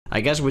I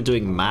guess we're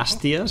doing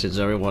Mastia since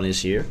everyone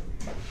is here.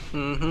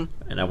 Mm-hmm.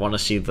 And I want to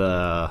see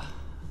the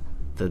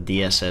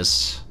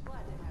DSS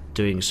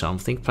doing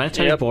something.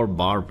 Planetary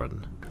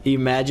Bombardment.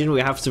 Imagine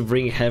we have to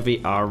bring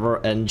heavy armor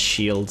and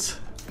shield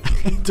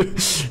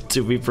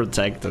to be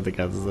protected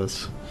against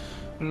this.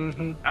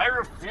 Mm-hmm. I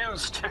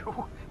refuse to.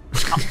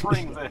 I'll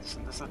bring this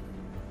in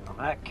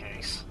that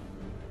case.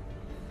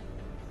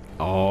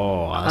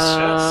 Oh,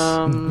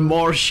 that's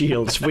more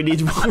shields. We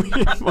need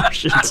more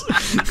shields.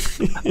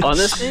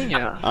 Honestly,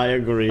 yeah. I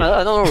agree.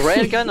 I don't know,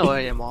 railgun or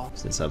AMR?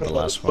 Since that's the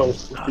last one.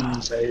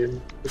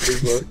 Insane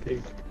to be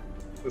working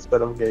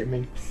instead of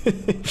gaming.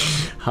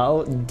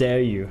 How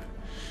dare you?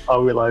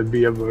 How will I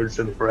be a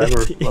virgin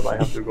forever when I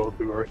have to go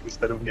to work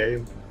instead of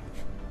game?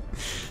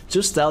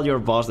 Just tell your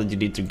boss that you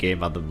need to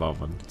game at the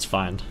moment. It's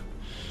fine.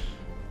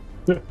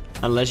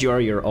 Unless you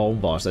are your own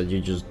boss, that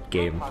you just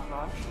game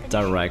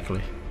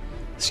directly.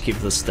 Skip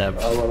the step.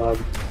 Well,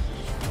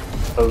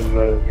 I'm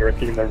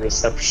working the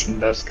reception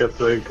desk at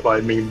the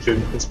climbing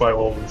gym. It's my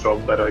own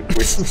job that I quit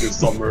this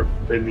summer.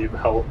 They need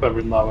help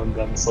every now and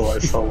then, so I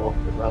show up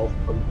and help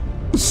them.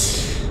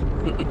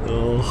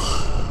 Oh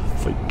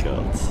my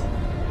god.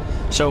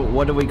 So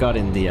what do we got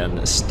in the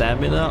end?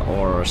 Stamina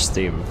or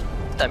steam?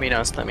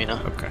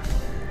 Stamina. Okay.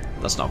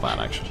 That's not bad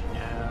actually.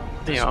 Yeah.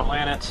 This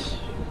planet.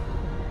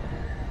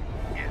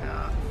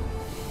 Yeah.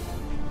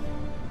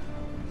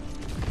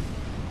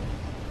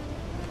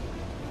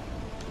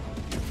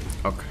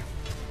 Okay.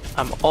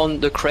 I'm on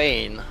the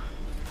crane.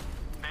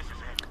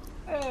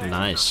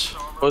 Nice.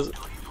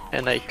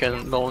 And I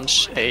can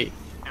launch a...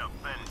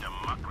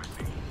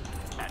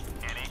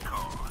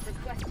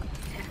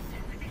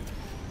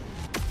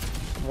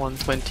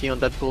 120 on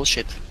that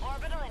bullshit.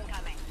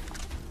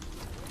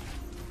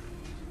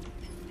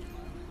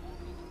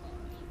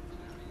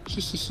 I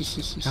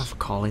have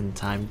call-in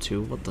time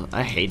too. What the?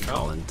 I hate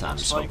call-in time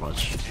so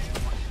much.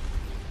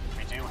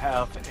 We do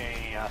have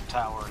a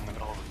tower in the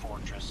middle of the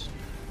fortress.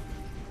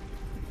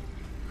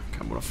 Okay,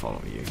 I'm gonna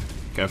follow you.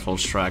 Careful,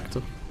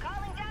 Stracto.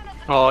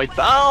 Oh, it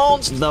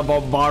bounced! The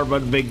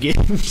bombardment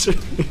begins.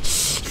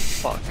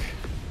 Fuck.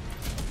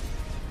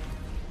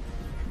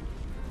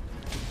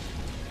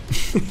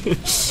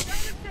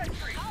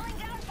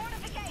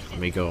 Let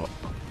me go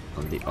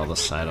on the other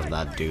side of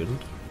that dude.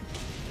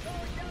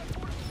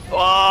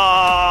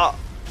 Oh,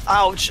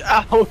 ouch!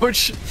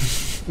 Ouch!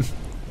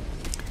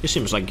 It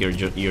seems like you're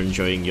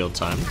enjoying your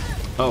time.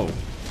 Oh.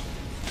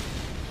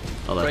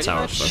 Oh, that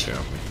tower's fucking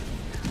up me.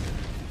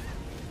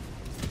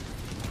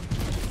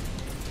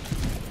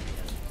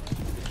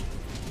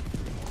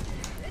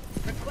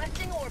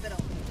 Requesting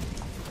orbital.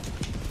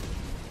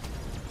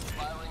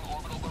 Firing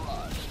orbital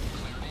barrage.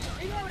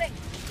 Reloading.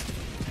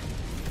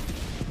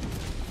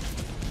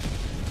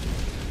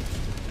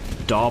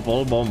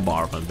 Double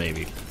bombardment,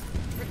 baby.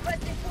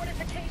 Requesting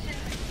fortification.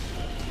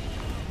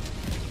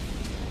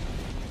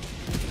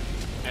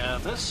 Yeah,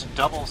 this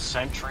double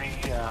sentry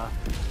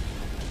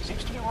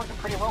seems to be working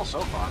pretty well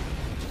so far.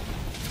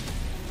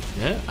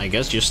 Yeah, I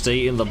guess you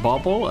stay in the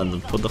bubble and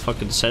then put the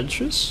fucking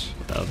sentries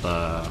and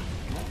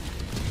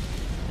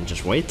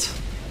just wait.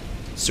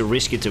 It's too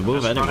risky to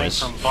move anyways.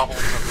 From bubble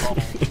to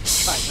bubble, trying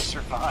to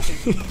survive.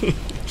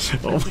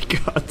 Oh my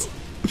god.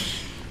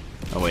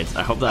 Oh wait,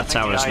 I hope that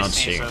tower is not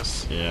seeing.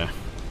 Us. Yeah.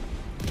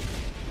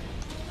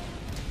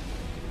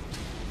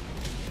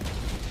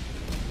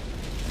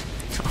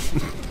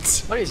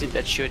 What is it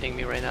that's shooting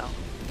me right now?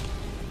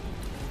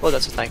 Oh,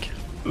 that's a tank.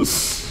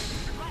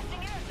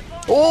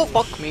 Oh,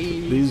 fuck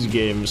me! These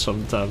games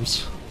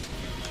sometimes.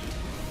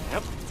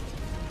 Yep.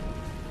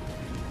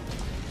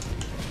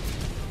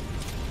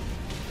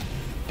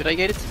 Did I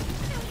get it?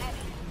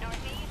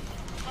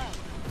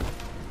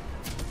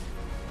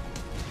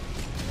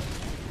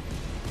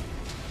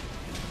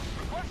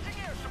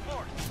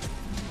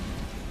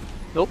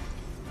 Nope.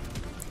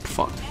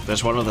 Fuck.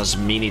 There's one of those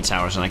mini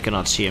towers and I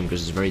cannot see him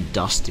because it's very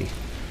dusty.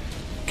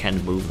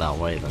 Can't move that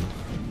way then.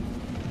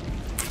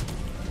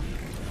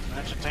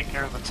 That should take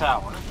care of the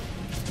tower.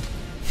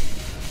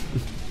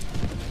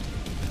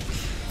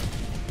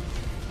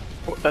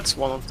 Oh, that's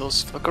one of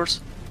those fuckers.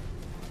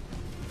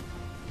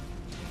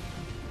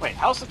 Wait,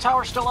 how's the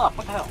tower still up?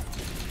 What the hell?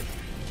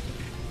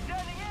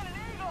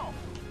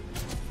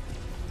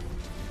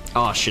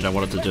 Oh shit, I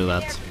wanted to do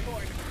that.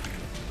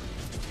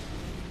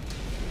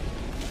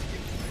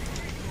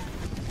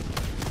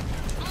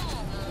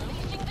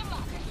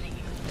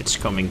 It's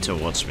coming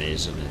towards me,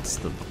 isn't it? It's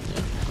the...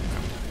 yeah.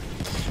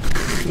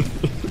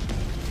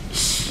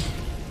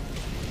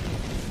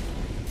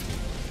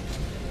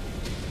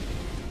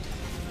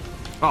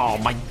 Oh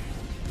my...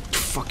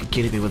 fucking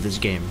kidding me with this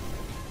game.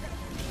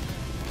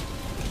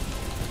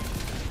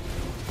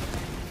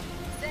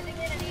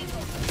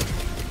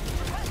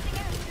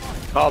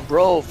 Oh,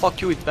 bro,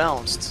 fuck you, it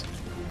bounced.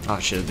 Oh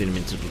shit, I didn't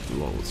mean to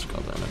load,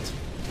 god damn it.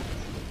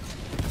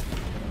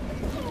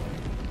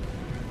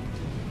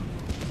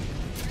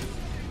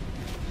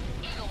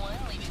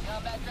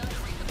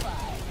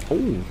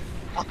 Oh.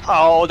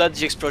 Oh, that's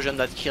the explosion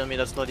that killed me,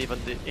 that's not even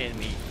the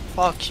enemy.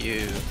 Fuck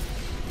you.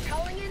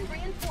 Calling in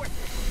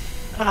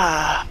reinforcements.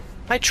 Ah.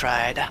 I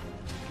tried.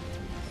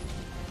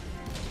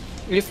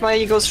 If my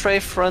Eagle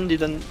Strafe run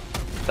didn't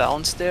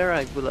bounce there,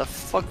 I would have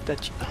fucked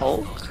that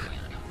Hulk.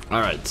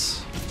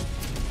 Alright.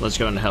 Let's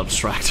go and help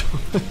Stracto.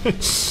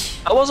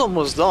 I was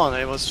almost done,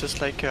 I was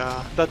just like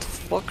that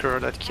fucker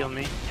that killed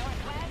me.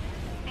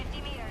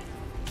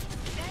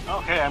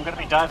 Okay, I'm gonna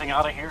be diving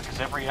out of here because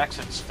every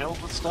exit's filled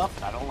with stuff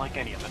and I don't like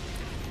any of it.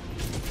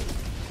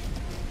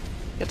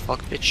 Get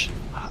fucked, bitch.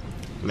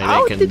 Maybe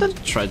How I can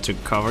didn't- try to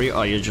cover you.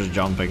 Oh, you're just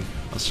jumping.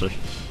 I see.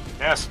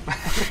 Yes.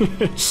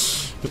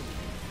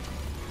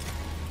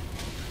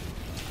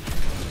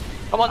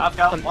 Come on! I've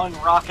got one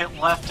rocket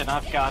left and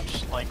I've got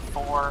like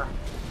 4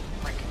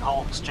 freaking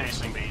Hulks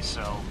chasing me,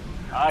 so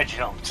I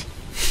jumped.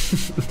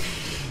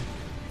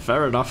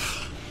 Fair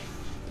enough.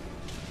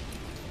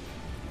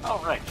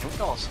 Alright, can we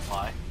go on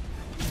supply?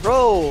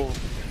 Bro!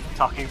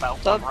 Talking about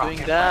Stop one doing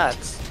rocket that!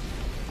 left.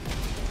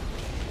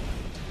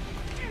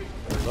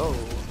 Hello.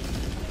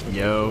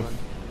 Yo.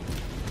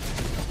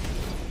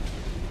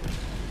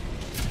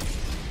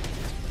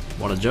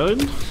 Wanna join?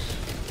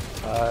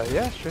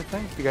 Yeah, sure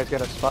thing. You guys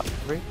got a spot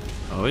free?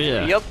 Oh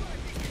yeah. Yep.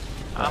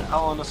 I'm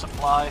calling the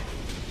supply.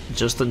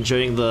 Just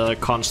enjoying the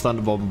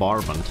constant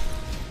bombardment.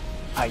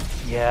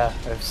 Yeah,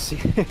 I've seen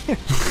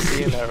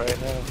seeing that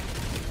right now.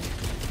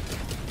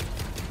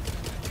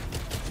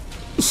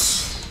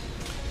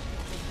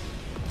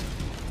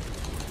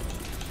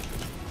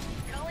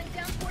 Calling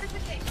down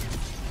fortifications.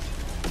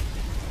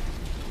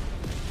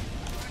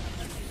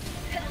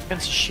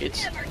 Fancy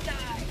shit. Never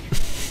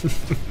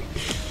die.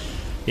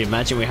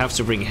 Imagine we have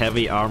to bring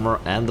heavy armor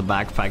and the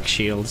backpack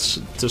shields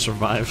to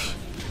survive.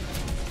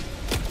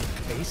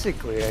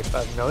 Basically,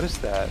 I've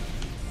noticed that.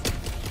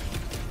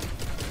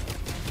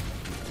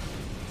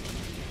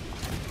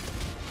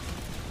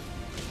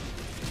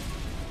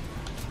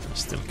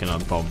 Still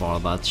cannot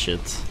bombard that shit.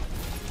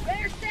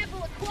 Rare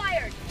sample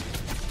acquired.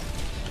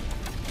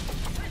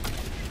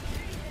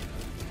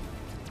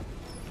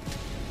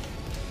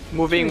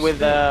 Moving with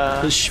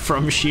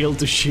From shield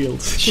to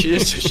shield.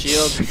 shield to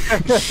shield.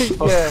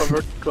 Yeah.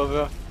 Cover to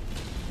cover.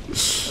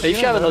 If you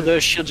have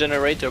another shield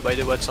generator, by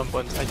the way, at some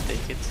point, I'd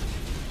take it.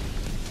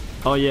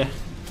 Oh yeah.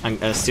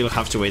 I still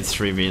have to wait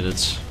 3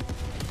 minutes.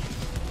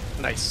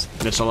 Nice.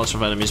 There's a lot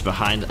of enemies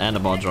behind and a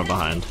Bodra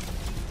behind.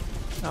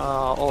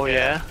 Oh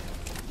yeah.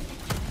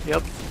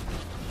 Yep.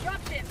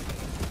 Dropped him.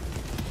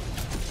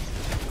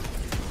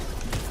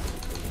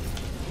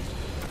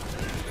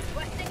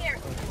 Requesting air.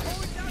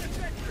 Calling down a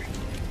sentry.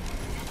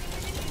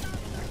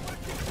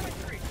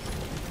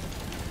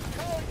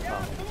 Calling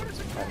down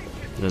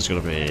fortifications. There's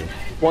gonna be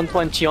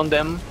 120 on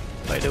them,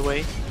 by the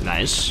way.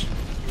 nice.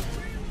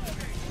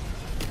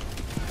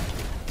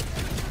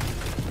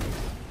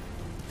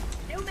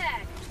 New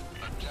mag.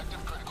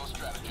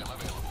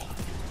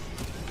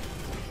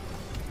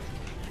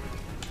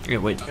 Yeah,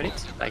 wait. Got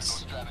it?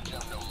 Nice.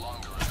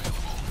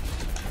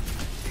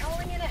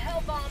 Calling in a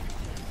hell bomb.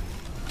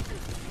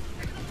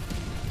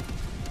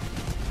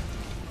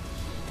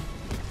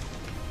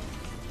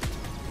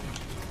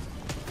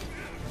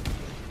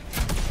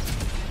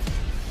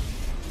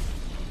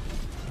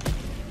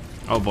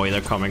 Oh boy,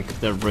 they're coming.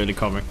 They're really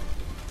coming.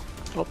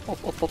 Up,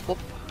 up, up, up, up.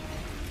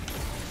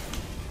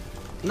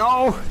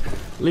 No!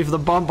 Leave the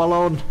bomb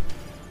alone.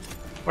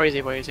 Where is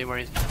he? Where is he? Where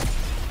is he?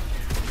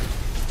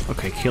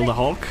 Okay, kill the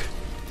Hulk.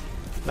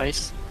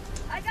 Nice.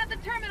 I got the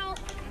terminal.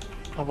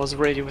 I was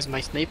ready with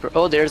my sniper.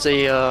 Oh, there's a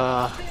Clear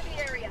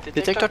the area.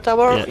 detector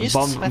tower Yeah, east,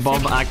 I bomb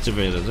think.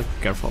 activated.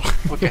 Careful.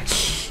 Okay.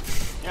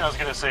 Yeah, I was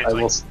gonna say, it's I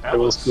like, was that I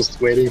was just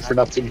waiting for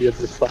that to be a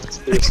reflex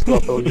because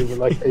not only were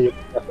like a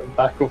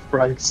back of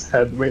Frank's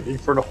head waiting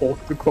for the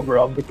Hulk to come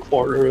around the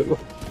corner.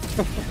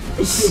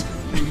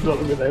 Not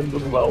gonna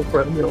end well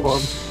for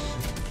anyone.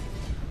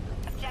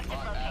 Objective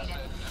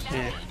located.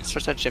 Yeah,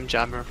 stratagem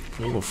jammer.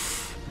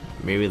 Oof.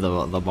 Maybe the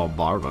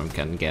bombardment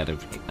can get it.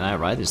 Am I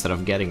right? Instead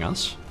of getting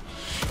us.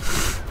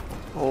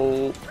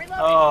 Oh, Reloading.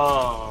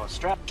 oh,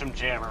 Stratagem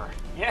jammer.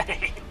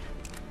 Yay!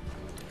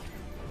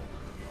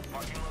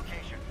 Marking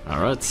location.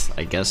 Alright,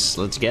 I guess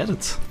let's get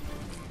it.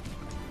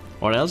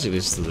 What else it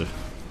is to do?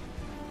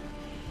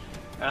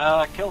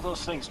 Kill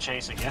those things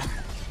chasing you.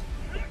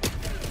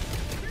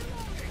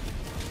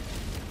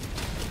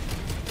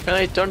 can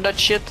I turn that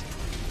shit?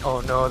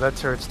 Oh no, that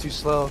turret's too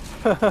slow.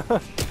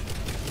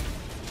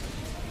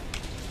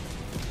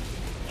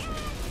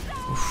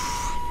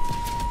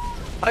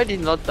 I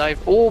did not dive.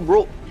 Oh,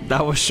 bro.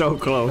 That was so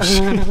close.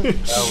 That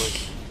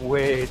was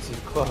way too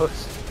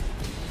close.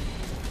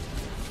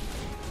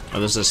 Oh,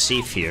 there's a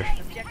SEAF here.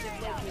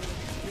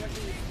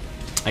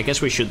 I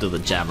guess we should do the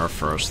jammer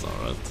first, though,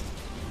 right?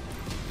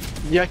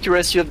 The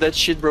accuracy of that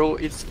shit, bro,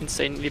 it's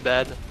insanely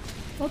bad.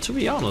 Well, to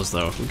be honest,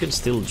 though, we can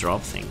still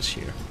drop things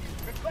here.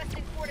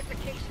 Requesting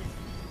fortifications.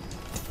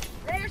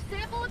 Rare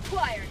sample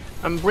acquired.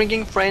 I'm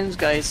bringing friends,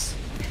 guys.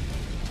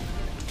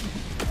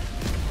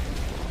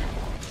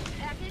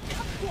 Package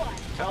acquired.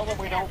 Tell them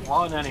we don't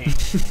want any.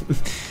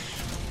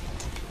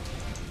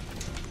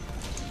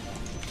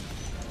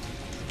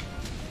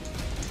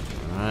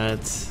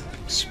 Alright.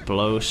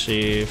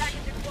 Explosive.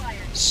 Package acquired.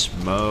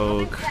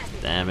 Smoke.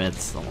 Damn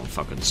it. Don't want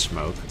fucking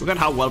smoke. Look at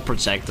how well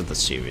protected the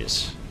SEAF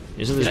is.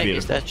 Isn't this I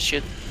miss beautiful? that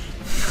shit.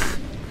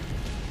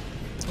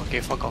 Okay,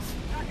 fuck off.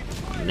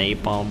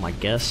 Napalm, I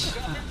guess.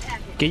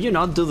 Can you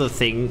not do the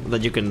thing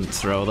that you can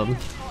throw them?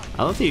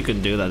 I don't think you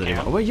can do that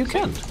anymore. Oh, wait, you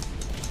can.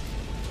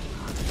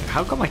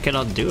 How come I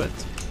cannot do it?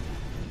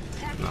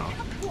 No.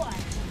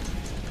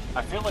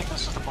 I feel like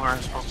this is the part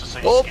I'm supposed to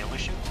say Oh. skill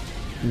issue.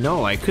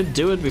 No, I could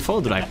do it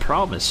before, dude, I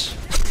promise.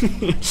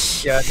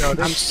 Yeah, no,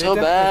 I'm so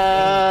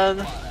bad.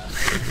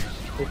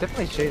 They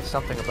definitely changed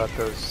something about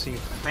those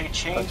SEAF. They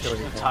changed really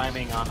the nice.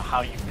 timing on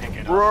how you pick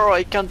it up. Bro,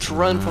 I can't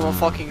run from a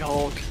fucking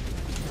Hulk.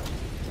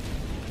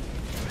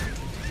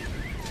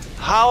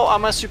 How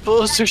am I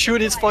supposed to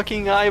shoot his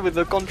fucking eye with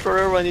the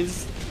controller when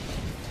he's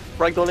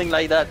ragdolling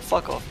like that?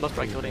 Fuck off, not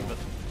ragdolling, but...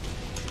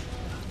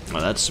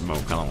 Well, that's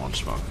smoke, I don't want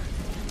smoke.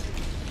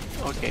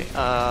 Okay,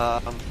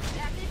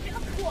 Package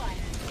acquired.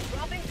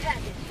 Dropping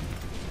package.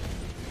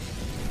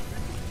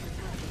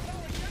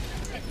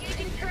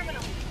 Engaging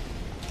terminal.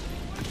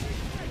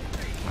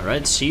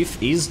 Alright,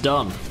 SEAF is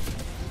done.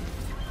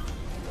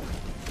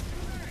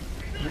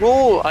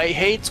 Bro, I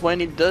hate when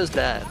it does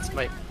that.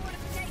 My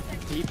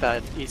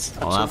D-pad is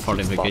Well, that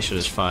absolutely fortification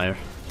is fire.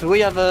 fucked. Do we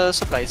have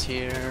supplies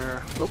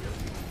here? Nope.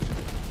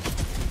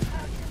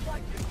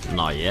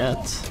 Not yet.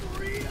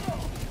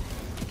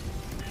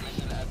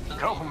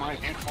 Go, my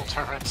beautiful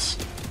turrets.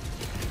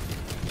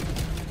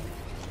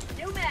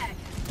 New mag.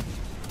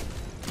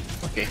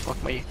 Okay,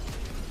 fuck my...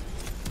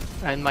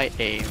 And my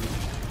aim.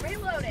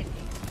 Reloading.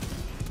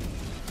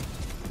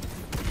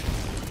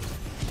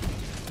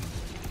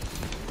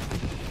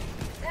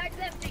 Bag's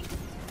empty.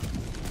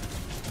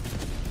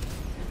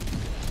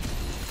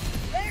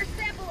 Rare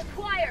sample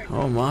acquired.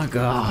 Oh my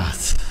god.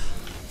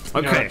 No,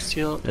 Okay, I'm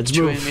still let's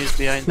two move. enemies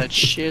behind that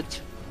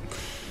shit.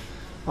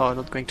 Oh,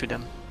 not going to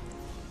them.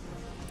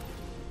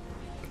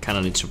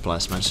 Kinda need to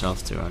blast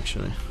myself too,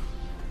 actually.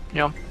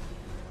 Yeah.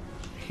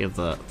 Hit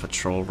the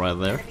patrol right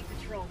there. Enemy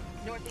patrol.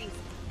 Northeast.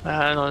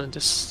 No,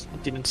 this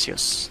didn't see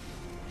us.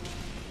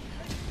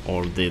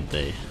 Or did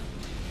they?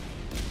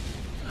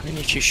 I mean,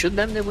 if you shoot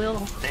them, they will.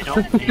 They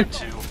don't need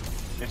to.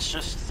 It's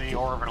just the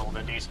orbital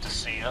that needs to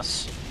see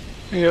us.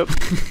 Yep.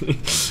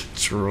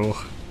 True.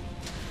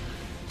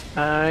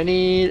 I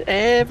need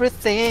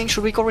everything.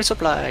 Should we go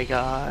resupply,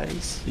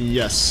 guys?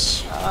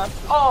 Yes.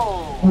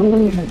 Oh!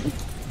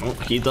 Oh,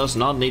 he does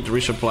not need to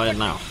resupply it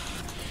now.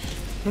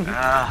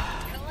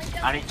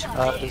 I need to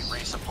be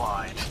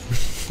resupplied.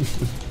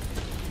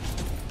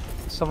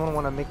 Someone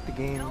want to make the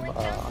game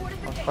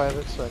on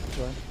private so I can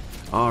join?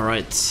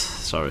 Alright,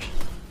 sorry.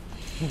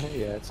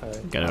 Yeah, it's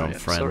alright. Get it on yeah.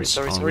 friends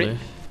Sorry. only.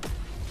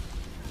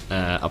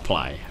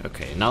 Apply.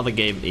 Okay, now the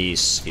game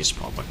is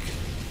public.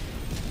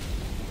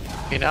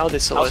 Okay, now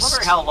this I was was.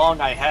 wondering how long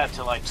I had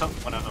till I took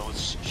one of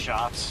those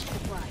shots.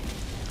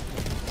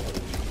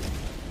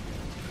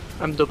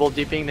 I'm double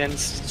dipping then,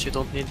 since you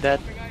don't need that.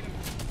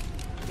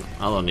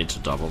 I don't need to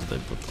double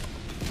dip, but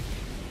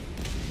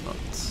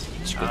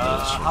it's good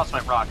that it's How's my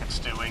rockets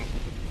doing?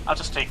 I'll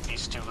just take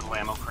these two little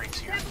ammo crates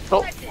here.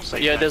 Oh,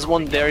 yeah, there's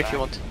one there if you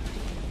want.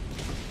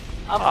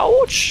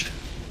 Ouch!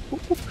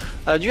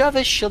 Do you have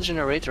a shield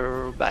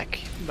generator back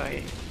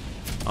by...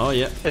 Oh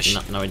yeah, Ish.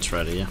 now it's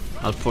ready, yeah.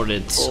 I'll put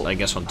it, Oh. I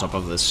guess, on top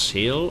of this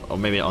hill, or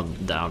maybe on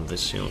down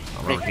this hill,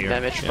 around Take here.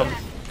 damage from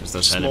because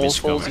there's small enemies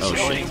coming. falls Oh is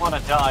What do shit. you want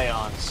to die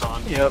on,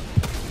 son? Yep.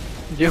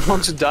 Do you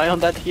want to die on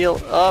that hill?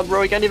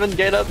 Bro, you can't even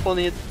get up on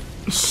it.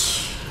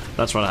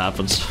 That's what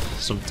happens I'm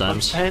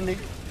sometimes. standing.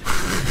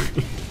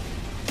 I'm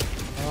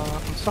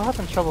still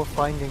having trouble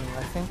finding,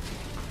 I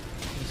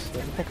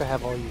think I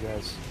have all you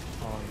guys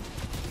on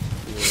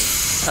here.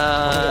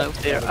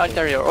 There,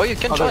 Altairio. Oh, you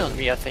can Oh, join there. on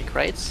me, I think,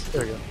 right?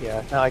 There we go.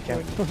 Yeah, now I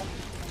can.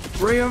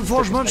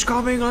 Reinforcements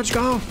coming, let's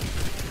go!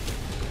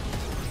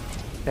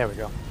 There we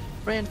go.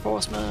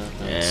 Reinforcement.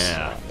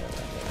 Yeah.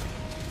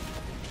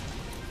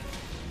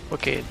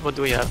 Okay, what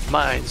do we have?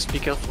 Mines, be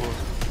careful.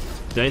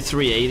 Did I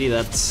 380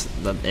 that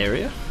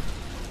area?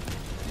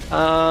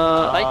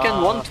 I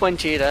can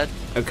 120 that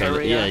Okay,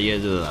 area. yeah, you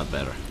do that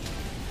better.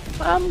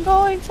 I'm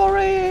going for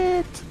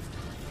it!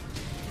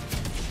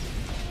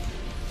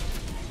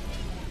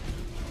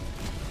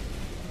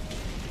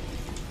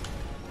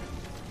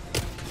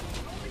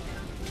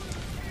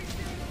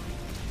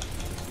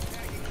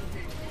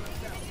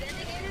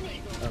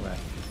 Alright.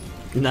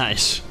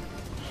 Nice.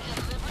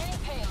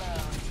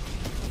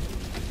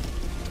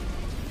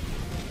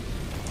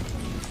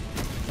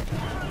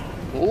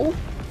 Oh,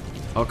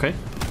 Okay.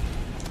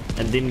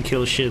 And didn't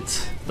kill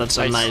shit. That's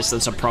a Nice. nice,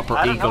 that's a proper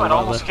I don't eagle know, it right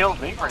almost there.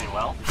 killed me pretty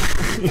well.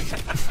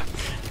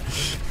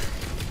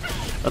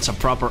 That's a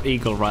proper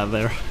eagle right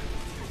there.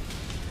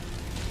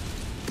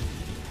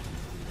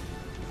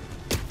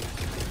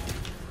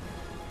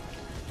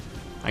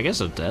 I guess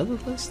they're dead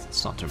at least.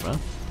 It's not too bad.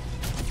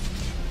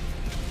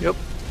 yep.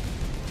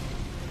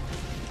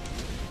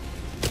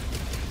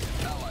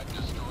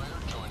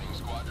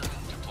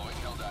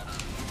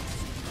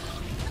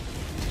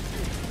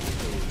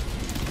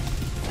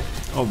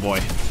 Oh boy.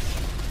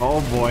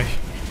 Oh boy.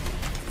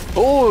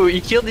 Oh,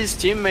 he killed his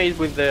teammate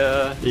with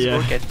the Yeah.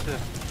 rocket.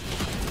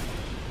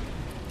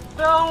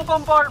 No,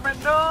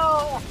 bombardment,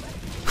 no!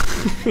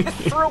 It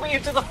threw me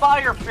into the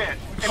fire pit,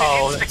 and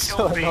Oh, it that's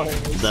so insta-killed me.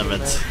 annoying. Damn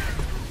it.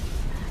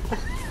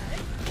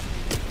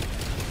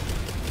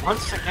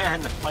 Once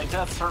again, my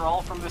deaths are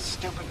all from this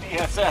stupid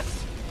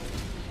DSS.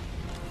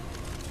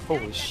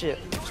 Holy shit,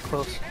 it's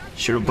close.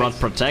 Should have brought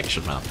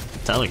protection, man. I'm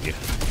telling you.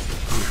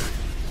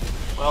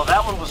 Well,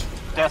 that one was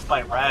death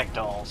by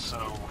ragdoll, so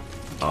I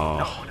don't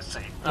know Oh, what to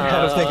say. I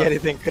don't think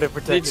anything could have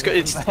protected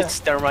him from that. It's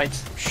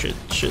termites. shit.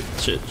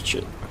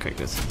 Okay,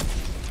 good.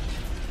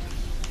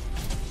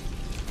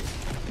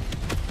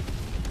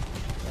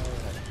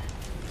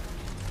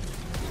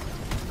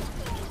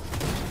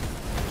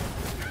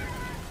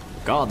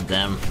 God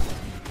damn.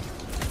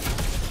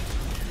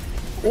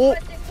 Oh,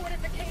 Requesting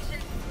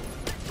fortifications.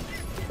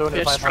 Throwing it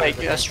yeah,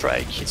 500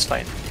 strike, strike. It's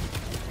fine.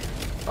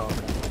 Oh,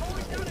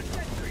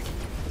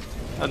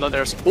 okay. No,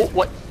 there's. Oh,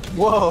 what?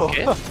 Whoa!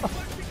 Okay.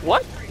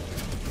 What?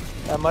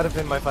 That might have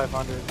been my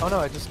 500. Oh no,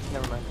 I just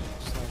never mind.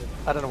 Just landed.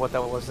 I don't know what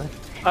that was then.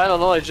 I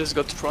don't know. I just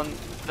got thrown.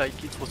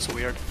 Like it was so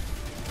weird.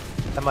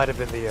 That might have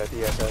been the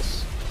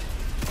DSS.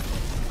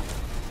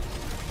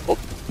 Oh.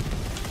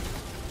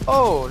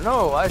 Oh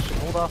no! I should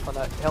hold off on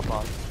that hell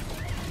bomb.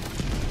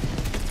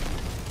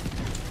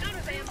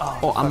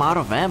 Oh, I'm out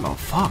of ammo.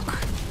 Fuck.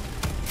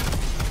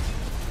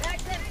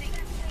 Mag's empty.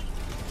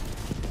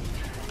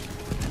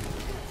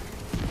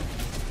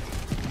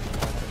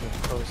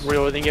 Close.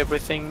 Reloading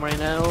everything right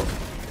now.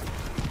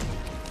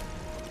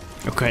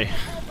 Okay.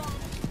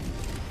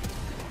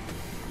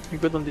 You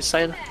good on this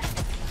side?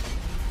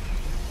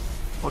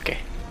 Okay.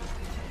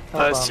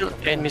 Hell bomb Still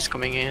coming in. enemies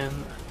coming in.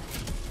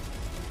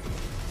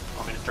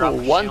 Want me to drop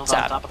the one shields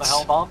on top of the tapped.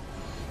 hell bomb?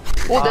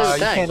 Oh, there's a You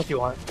tank. can if you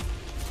want.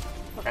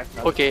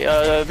 Okay.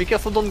 Okay, be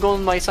careful, don't go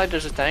on my side,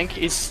 there's a tank.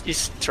 It's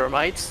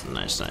termites.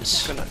 Nice,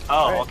 nice. Gonna... Oh,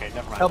 Alright. okay,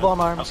 never mind. Hell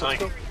bomb I arms. was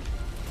like,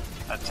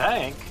 a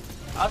tank?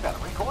 I've got a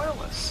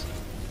recoilless.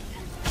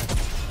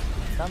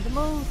 Time to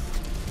move.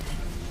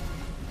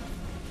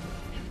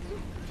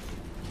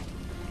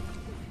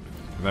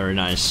 Very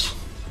nice.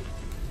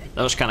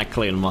 That was kind of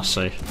clean, must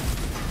say.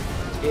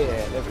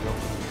 Yeah, there we go.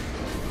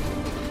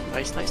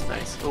 Nice, nice,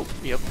 nice. Oh,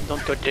 yep,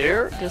 don't go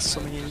there, there's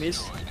so many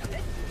enemies.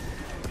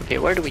 Okay,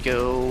 where do we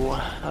go?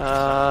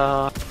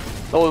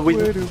 Oh, we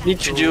Where do we need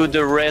to go? do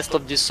the rest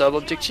of this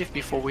sub-objective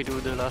before we do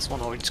the last one,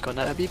 or it's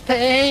gonna be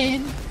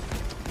pain!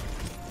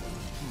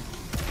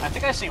 I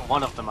think I see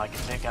one of them I can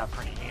take out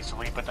pretty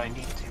easily, but I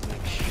need to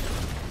make sure.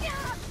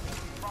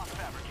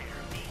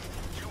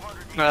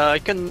 I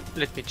can...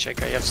 let me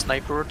check, I have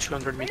sniper,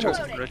 200 meters,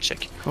 I'm gonna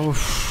check.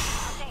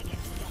 Oof.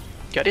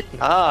 Got it?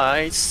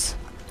 Nice!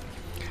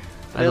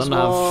 I There's don't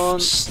have one.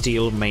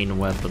 steel main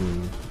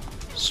weapon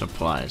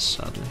supplies,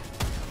 sadly.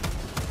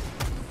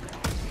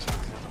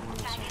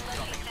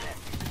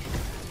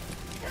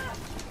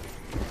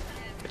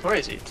 Where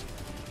is it?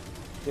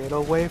 Get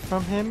away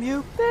from him,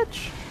 you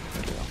bitch!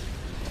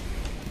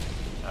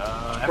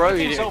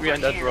 Probably Everything's over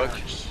behind that here. rock.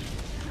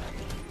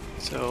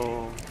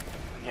 So...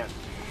 Yeah.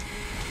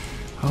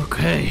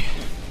 Okay.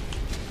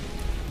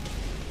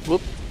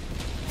 Whoop.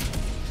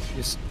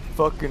 This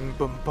fucking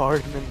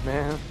bombardment,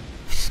 man.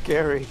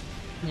 Scary.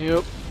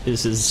 Yep.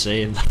 This is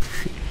insane.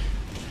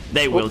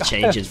 They will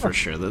change it for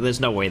sure. There's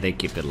no way they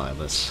keep it like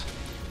this.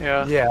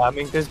 Yeah. Yeah, I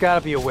mean, there's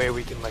gotta be a way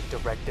we can, like,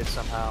 direct it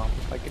somehow.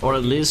 Like, if Or we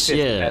at can least, fit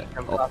yeah. that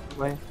from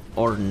possibly.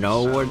 Or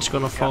know where it's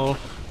gonna fall.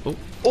 Oh,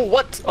 Oh,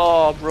 what?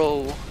 Oh,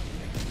 bro.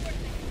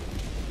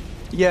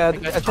 Yeah, I I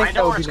think know that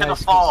where would be it's gonna nice.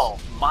 'cause- fall.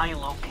 My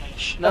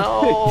location.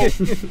 No.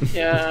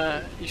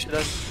 Yeah, you should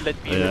have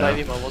let me Yeah. revive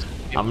him. I was.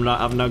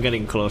 I'm not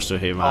getting close to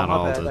him Oh, at my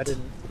all. bad, I dude.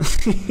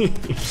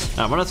 didn't.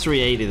 I'm on a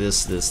 380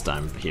 this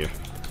time here.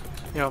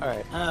 Yeah.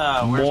 Alright.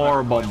 Where's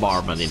More my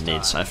bombardment recoilless it this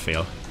needs, I time?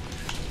 feel.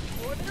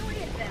 Orbital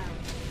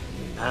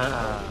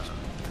inbound.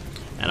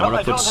 And Well, I'm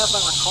I gonna don't put have my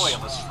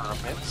recoilless for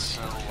a bit,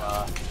 so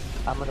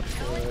I'm gonna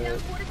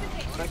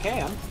put I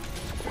can.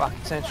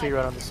 rocket sentry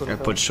right on this I little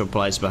put hill.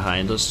 supplies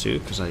behind us too,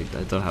 because I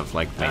don't have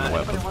like main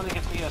Anybody weapon. want to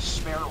get me a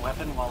spare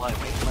weapon while I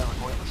wait for my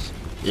recoilless?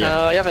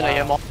 Yeah, I have an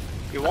ammo.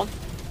 You want?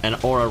 and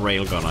or a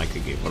railgun I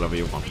could get, whatever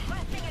you want.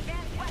 Requesting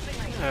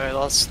advanced weaponry.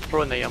 Let's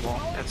throw an ammo.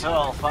 It's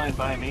all fine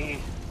by me.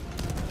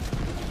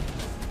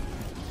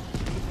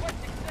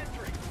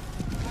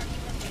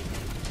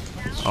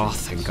 Oh,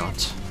 thank God.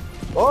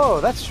 Oh,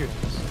 that's shooting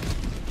us.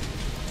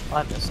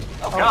 I missed.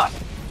 Oh god!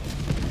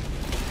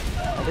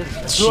 I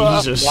didn't miss.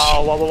 Jesus.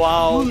 Wow! Wow!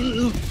 Wow!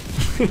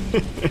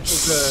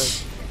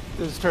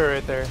 There's a turret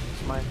right there.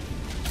 It's mine.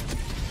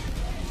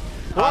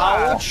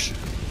 Ouch!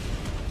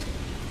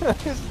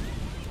 This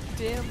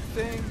damn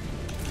thing.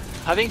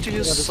 Having to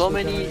use so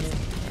many.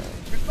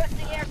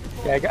 Requesting air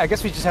support. Yeah, I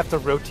guess we just have to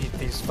rotate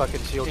these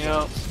fucking shield Yeah.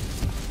 guns.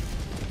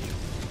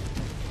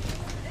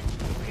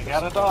 We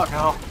got a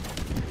doggo.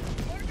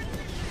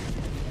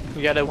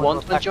 We got a One one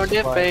more punch on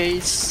their supply.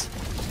 face.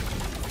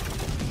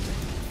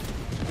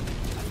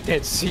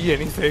 Can't see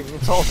anything.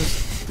 It's all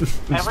just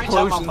Every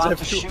time I'm explosions about to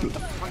everywhere. shoot the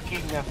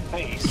freaking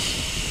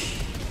face,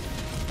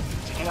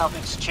 to get out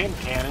its chin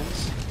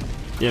cannons,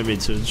 Yeah, me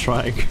too.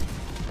 Trying.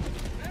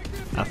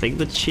 I think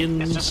the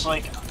chins. It's just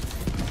like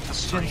the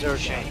Chins are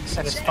shakes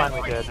and it's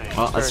finally dead.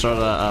 Oh, let's try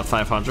the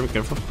 500. Be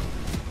careful.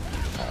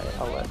 Alright,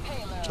 I'll let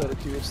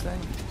it do its thing.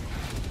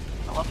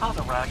 I love how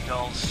the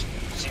ragdolls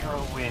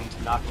zero wind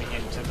knocked me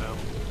into the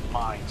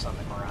mines on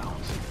the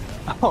ground.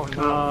 Oh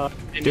no.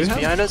 Enemies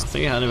behind us? I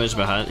think enemies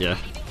behind. Yeah.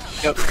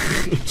 Yep.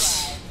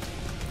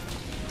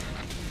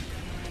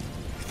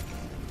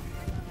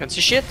 Can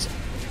see shit?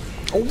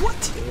 Oh what?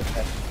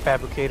 That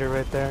fabricator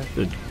right there.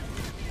 Good.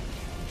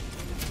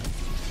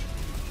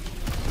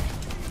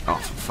 Oh,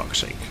 for fuck's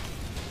sake.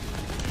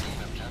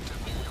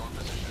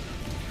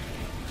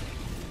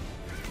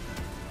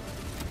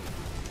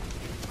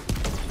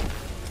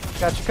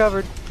 Got you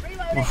covered.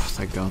 Oh,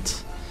 thank God.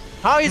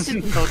 How is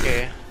it?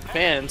 Okay.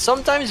 Man,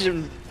 sometimes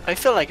I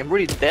feel like I'm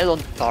really dead on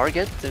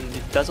target and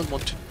it doesn't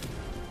want to.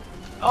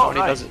 Oh, only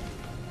nice. does it.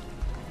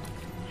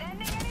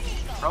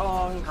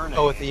 Strong grenade.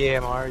 Oh, with the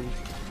AMR.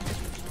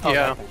 Oh,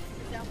 Yeah. okay.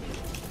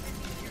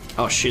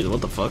 Oh shit,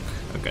 what the fuck?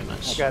 Okay,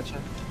 nice. I gotcha.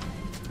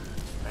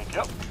 Thank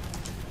you.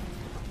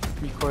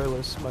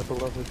 Recoilless, my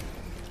beloved.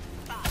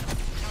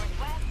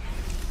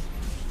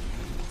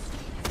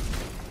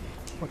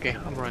 Okay,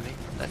 I'm running.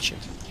 That shit.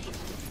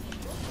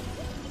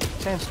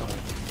 Sandstorm.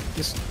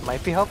 This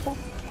might be helpful.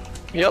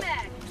 Yep.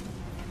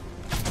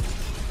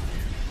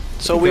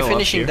 So Go we're up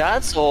finishing here.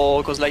 that, so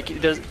because like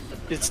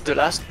it's the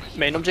last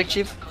main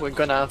objective. We're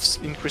gonna have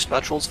increased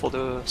patrols for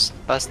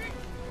past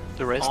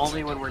the rest.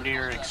 Only when we're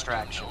near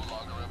extraction.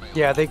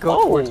 Yeah, they go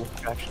Oh. towards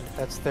extraction.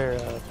 That's their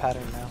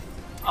pattern now.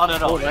 Oh no,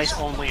 Oh, it's nice.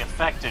 only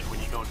affected when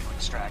you go to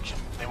extraction.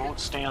 They won't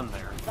stand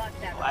there.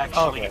 They'll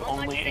actually Okay.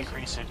 only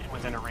increase it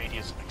within a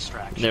radius of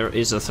extraction. There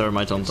is a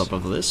thermite on top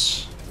of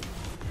this.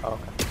 Oh,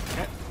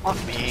 okay. Fuck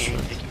me,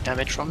 taking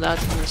damage from that.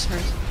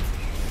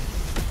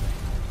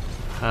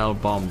 Hell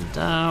bomb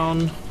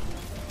down.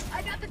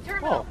 I got the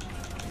terminal. Oh.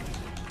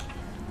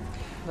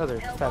 Another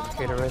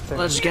fabricator right there.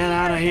 Let's get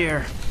out of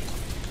here.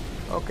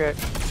 Okay.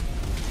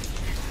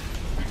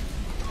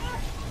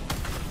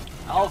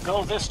 I'll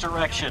go this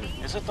direction.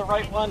 Is it the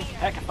right one?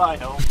 Heck if I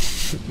know.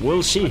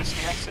 We'll see. It's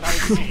the exit I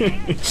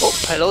see. Oh,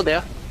 hello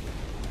there.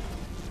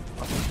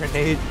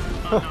 Grenade.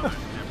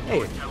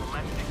 Hey.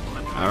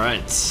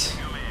 Alright.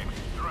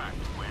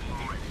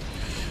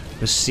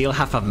 We still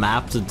have a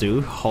map to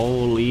do.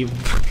 Holy.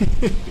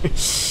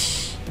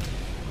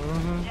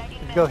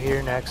 Go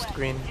here next,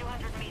 green.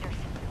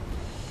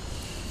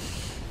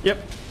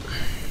 Yep.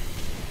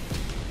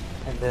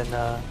 And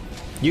then,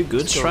 You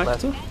good, Still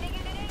left. Stracto?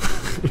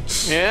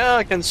 Yeah,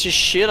 I can see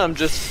shit. I'm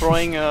just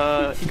throwing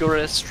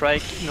Igor's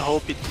strike in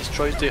hope it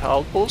destroys the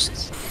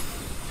outposts.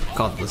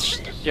 God,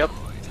 Yep.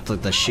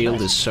 the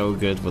shield is so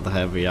good with the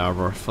heavy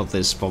armor for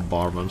this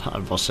bombardment. I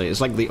must say,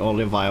 it's like the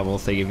only viable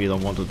thing if you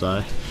don't want to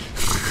die.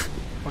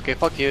 Okay,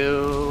 fuck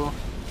you.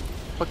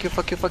 Fuck you,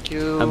 fuck you, fuck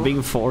you. I'm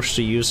being forced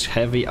to use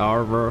heavy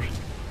armor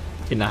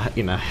in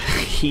a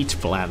heat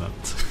planet.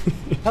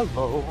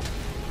 hello.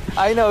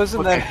 I know,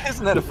 isn't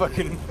that a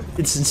fucking...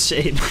 It's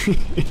insane.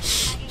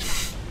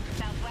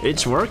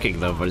 It's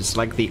working though, but it's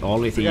like the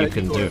only thing you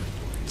can do.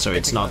 So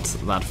it's not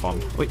that fun.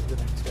 Wait, The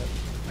next guy.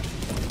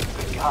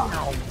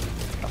 Ow.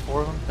 Got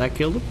 4 of them? that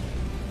killed him?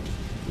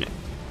 Yeah.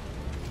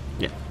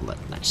 Yeah,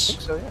 nice.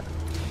 So yeah.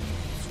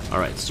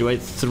 Alright, do I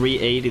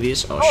 380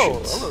 these? Oh,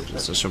 Oh, shit. hello,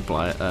 That's a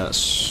supply. Oh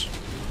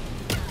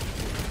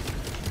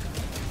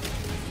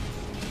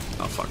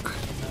fuck.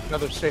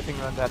 Another strafing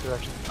run that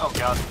direction. Oh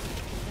god.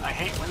 I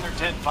hate when they're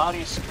dead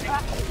bodies.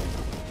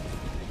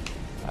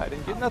 I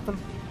didn't get nothing.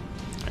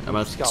 I'm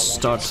about Just to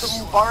got one.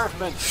 start.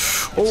 Bombardment!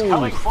 It's Oh.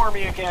 coming for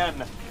me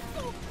again!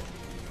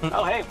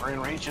 Oh hey, we're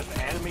in range of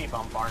enemy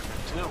bombardment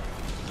too.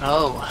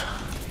 Oh.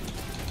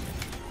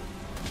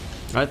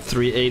 Right,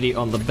 380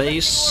 on the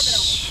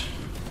base.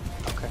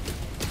 Okay.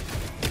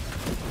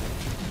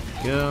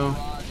 Go.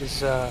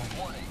 Is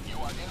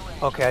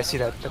okay, I see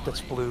that.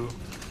 That's blue.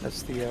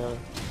 That's the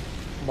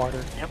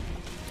mortar. Yep.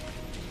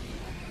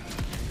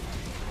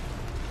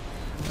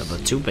 The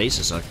two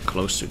bases are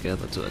close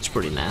together, so that's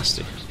pretty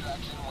nasty.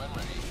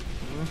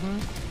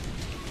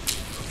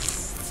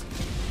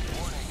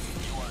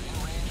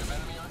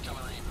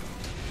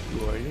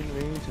 You are in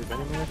range of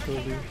enemy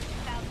artillery.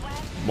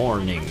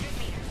 Morning.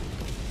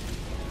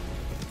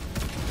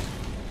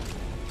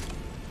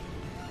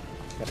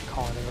 Gotta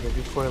call in another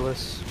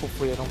recoilless.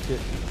 Hopefully I don't get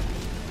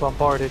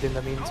bombarded in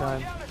the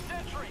meantime.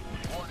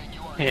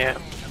 Yeah.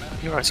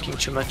 You're asking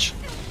too much.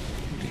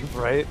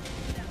 Right?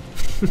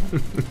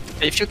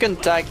 If you can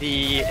tag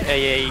the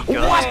AA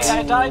gun. What?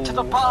 I died to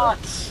the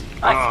bots!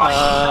 I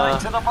died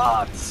to the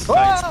bots!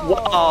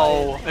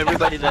 Wow!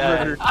 Everybody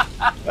there.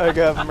 I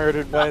got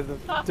murdered by the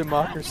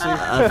democracy.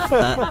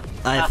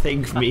 I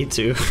think me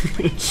too.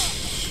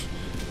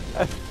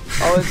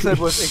 All it said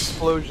was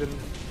explosion.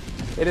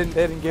 They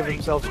didn't give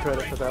themselves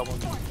credit for that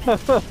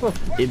one.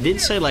 It did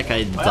say like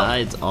I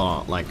died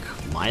or like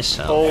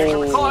myself.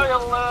 Oh.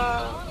 Recoil!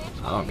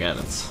 I don't get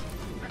it.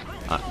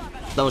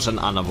 That was an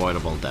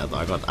unavoidable death.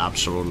 I got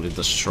absolutely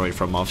destroyed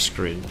from off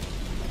screen.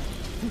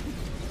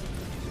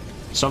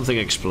 Something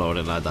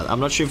exploded like that. I'm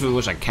not sure if it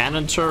was a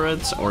cannon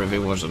turret or if it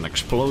was an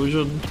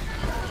explosion.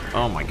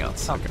 Oh my god.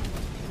 Okay.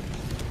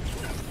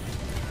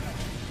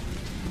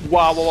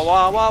 Wow, wow,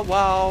 wow, wow,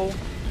 wow.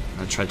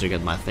 I tried to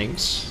get my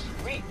things.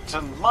 Sweet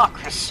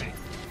democracy.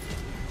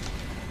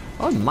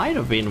 Oh, it might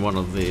have been one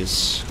of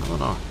these. I don't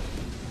know.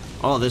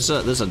 Oh, there's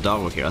a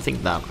dog here. I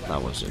think that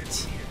was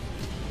it.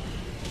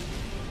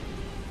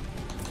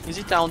 Is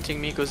he taunting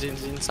me because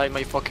he's inside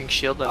my fucking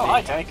shield? Oh,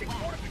 hi, tank.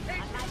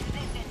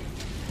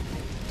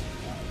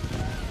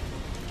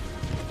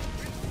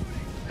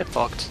 Get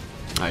fucked.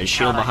 I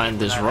shield behind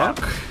this rock.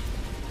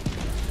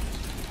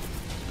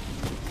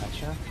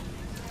 Gotcha.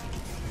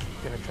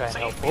 Gonna try and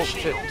help. Oh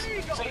shit.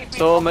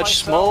 So much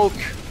smoke.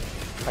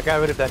 I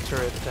got rid of that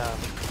turret,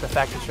 the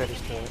factory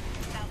strider's turret.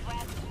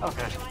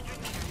 Okay.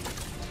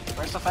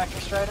 Where's the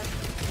factory strider?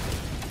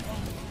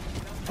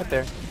 Right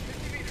there.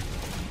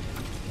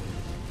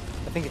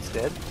 I think it's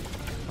dead.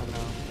 Oh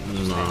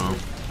no. No.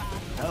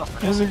 No. I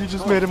think you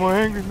just made him more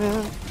angry,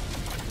 man.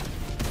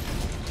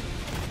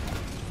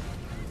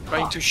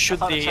 Trying to shoot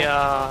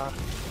the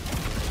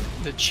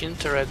chin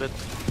turret, but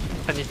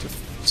I need to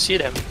see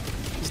them.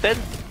 Is dead?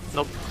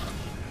 Nope.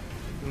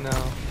 No,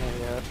 not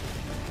yet.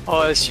 Oh,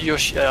 I see your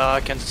I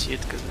can see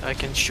it because I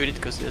can shoot it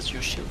because there's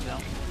your shield now.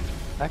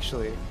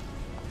 Actually,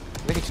 I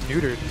think it's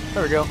neutered.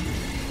 There we go.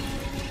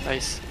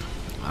 Nice.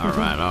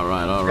 Alright,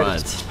 alright, Got alright.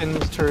 its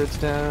spins, turrets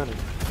down, and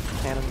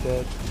cannon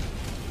dead.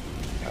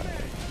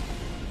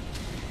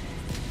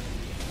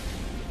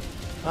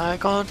 My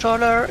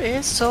controller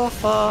is so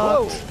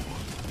fucked. Whoa!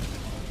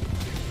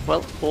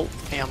 Well, full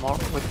ammo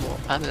with more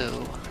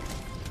ammo.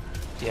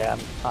 Yeah,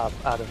 I'm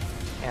out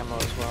of ammo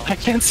as well. I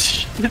can't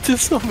see. It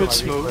is so much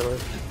smoke.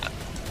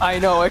 I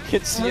know, I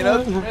can see it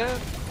up, man.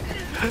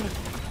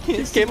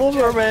 It's game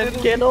over, man.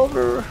 Game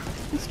over.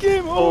 It's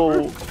game over.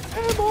 Oh.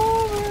 Game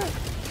over.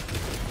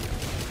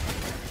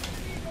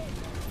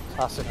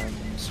 Tossing and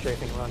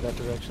strafing around that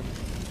direction.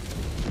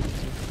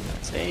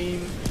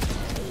 Same.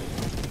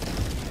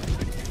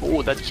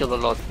 Oh, that killed a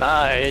lot.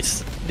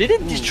 Nice. Did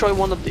it destroy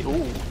one of the?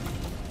 Ooh.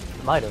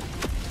 Might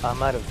have. I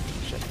might have.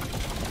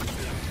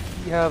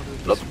 Shit. You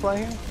have the supply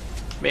here?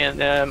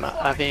 Man, I'm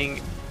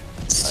having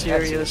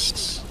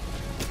serious.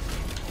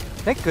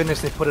 Thank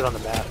goodness they put it on the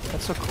map.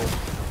 That's so cool.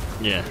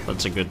 Yeah,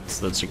 that's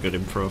a good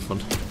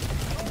improvement.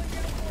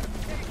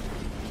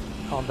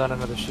 Calm down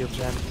another shield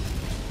gen.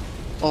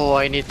 Oh,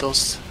 I need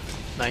those.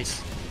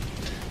 Nice.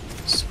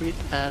 Sweet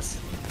ass.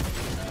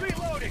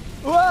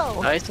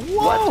 Whoa! Nice.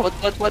 Whoa!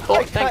 What?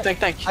 Oh, tank.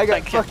 I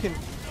got tank. fucking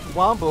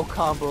wombo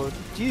comboed.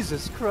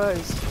 Jesus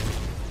Christ.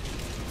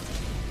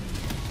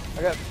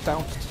 I got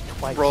bounced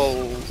twice.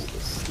 Bro.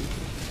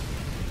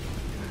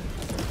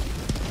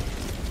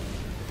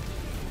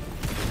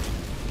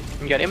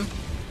 You got him?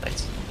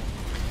 Nice.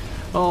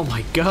 Oh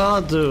my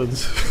god, dude.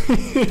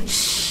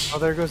 Oh,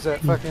 there goes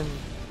that fucking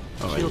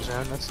Oh, shield wait.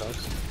 gen. That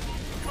sucks.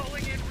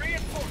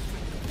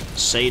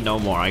 Say no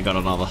more, I got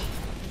another.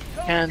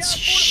 And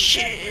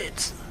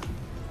shit.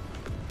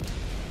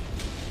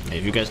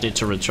 If you guys need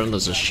to return,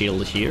 there's a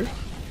shield here.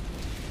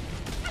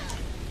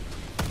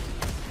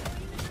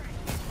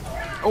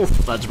 Oh,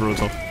 that's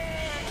brutal.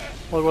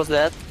 What was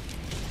that?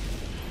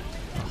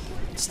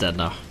 It's dead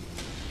now.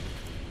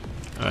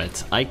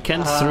 Alright, I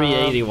can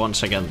 380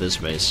 once again this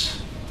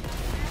base.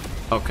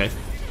 Okay.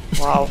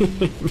 Wow.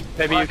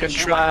 Maybe you can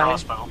shoot my try.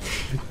 crossbow.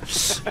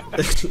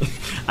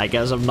 I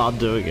guess I'm not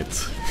doing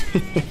it.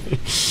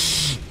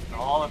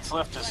 All that's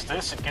left is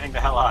this and getting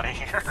the hell out of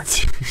here.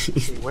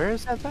 Wait, where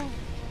is that thing?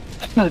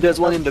 There's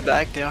one in the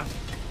back there.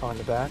 Oh, in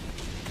the back.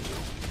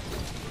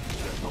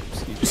 Oh,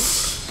 excuse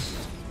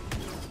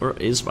me. Where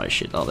is my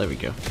shit? Oh, there we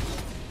go.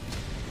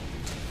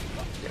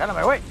 Get out of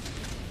my way!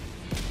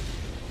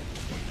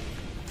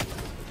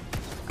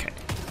 Okay.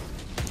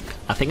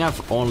 I think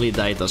I've only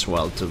died as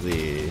well to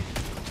the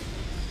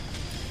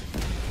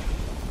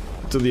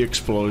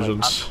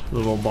explosions,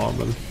 the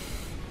bombardment.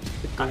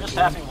 I'm just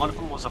happy one of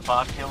them was a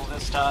bot kill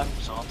this time,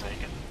 so I'll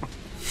take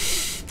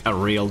it. A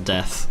real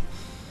death.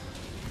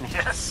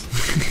 Yes.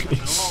 A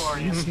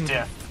glorious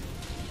death.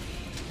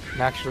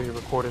 An actually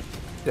recorded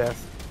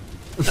death.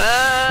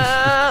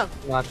 Ah!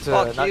 Not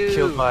Fuck not you.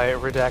 killed by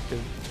redacted.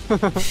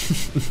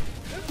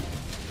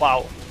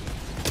 Wow.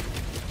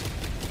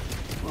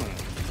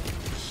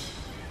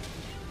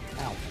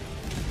 Ow.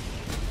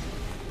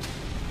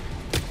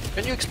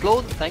 Can you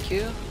explode? Thank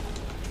you.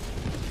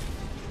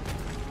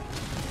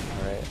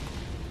 Alright.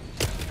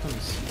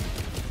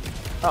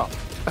 Oh.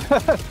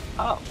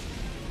 Oh,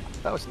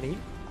 That was neat.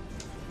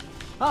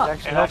 huh, It it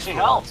actually actually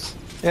helps.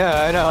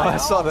 Yeah, I know, I I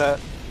saw know. that.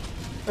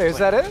 Wait, is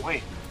that it?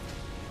 Wait,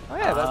 Oh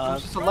yeah, that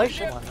was just a light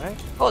one, right?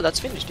 Oh, that's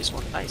finished. This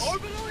one. Nice. Yeah,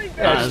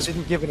 I it's- just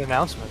didn't give an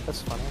announcement.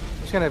 That's funny.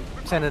 I'm just gonna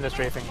send in a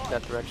strafing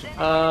that direction.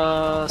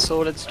 So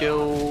let's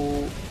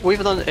go.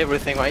 We've done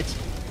everything, right?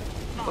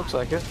 Looks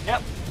like it.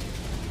 yep.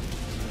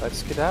 Let's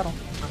skedaddle.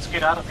 Let's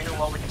get out of here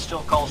while we can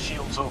still call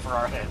shields over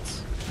our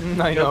heads.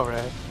 I know,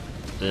 right?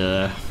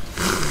 Yeah.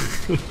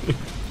 In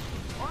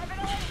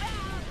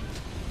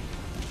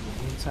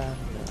the meantime,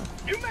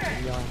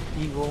 Young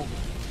Eagle.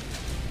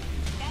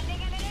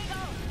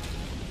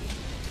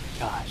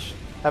 Gosh,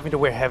 having to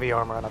wear heavy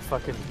armor on a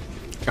fucking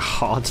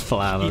Hot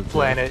planet. heat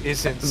planet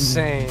is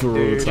insane,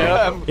 Brutal. dude.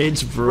 I'm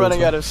It's brutal.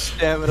 running out of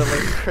stamina like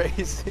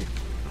crazy.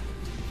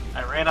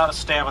 I ran out of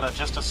stamina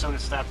just as soon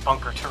as that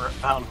bunker turret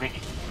found me.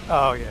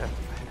 Oh yeah,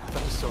 that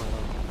was so annoying.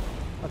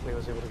 Luckily I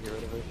was able to get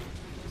rid of it.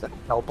 Is that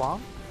hell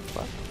bomb?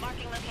 What?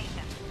 Marking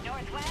location.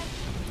 Northwest.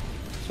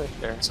 It's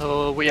right there.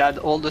 So we had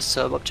all the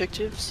sub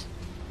objectives.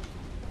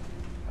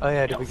 Oh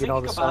yeah, did You know, we get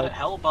all the think about it, side?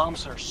 hell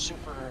bombs are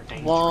super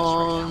dangerous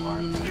right now,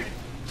 aren't they?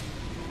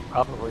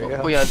 Probably,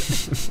 yeah. We had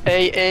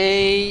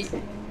AA,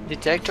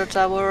 detector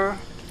tower,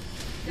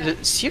 the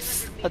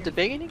SEAF at the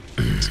beginning,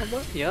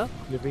 somewhere. Yeah.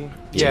 Maybe? Yeah,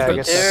 Yeah, I but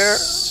guess Air.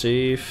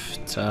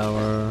 SEAF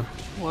tower,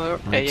 Where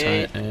AA.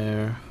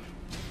 anti-air.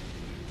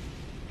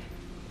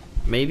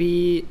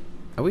 Maybe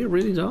are we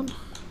really done?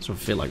 I don't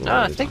feel like we're No,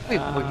 I really think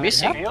done. we're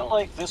missing. I feel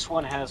like this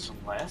one has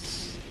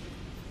less.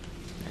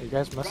 you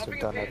guys must have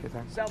done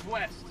everything.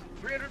 Southwest.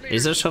 300 meters.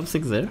 Is there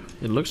something there?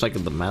 It looks like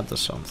in the map or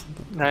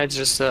something. No, it's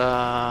just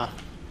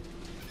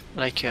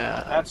like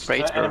a That's the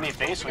freighter. enemy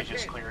base we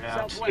just cleared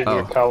out. Did Oh.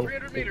 you count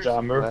the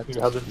jammer?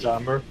 You had a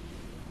jammer.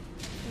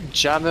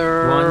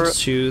 Jammer. 1,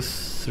 2,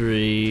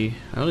 3.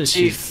 I only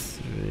see SEAF.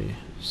 3.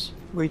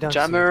 We done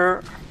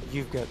Jammer.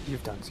 You've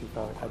done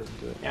CPOW, I didn't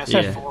do it. Yeah,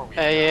 Yeah. four we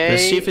AA. The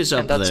SEAF is up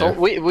and that's there. all.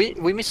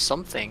 We missed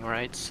something,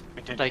 right?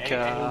 did Like,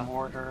 AA,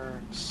 mortar,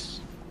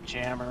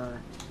 jammer,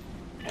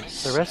 and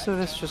The rest of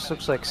this just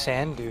looks like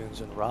sand dunes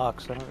and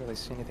rocks. I don't really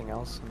see anything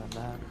else on the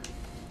map.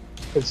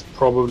 It's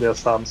probably a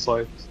SAM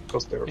site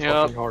because they're Yep.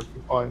 fucking hard to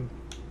find.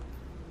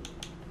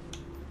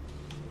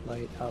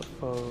 Light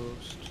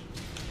outpost.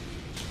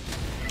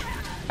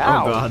 Oh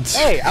Ow! god.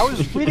 Hey, I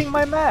was reading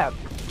my map!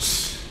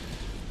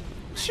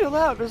 Chill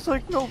out, there's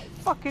like no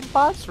fucking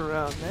bots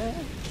around,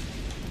 man.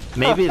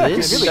 Maybe I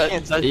this? really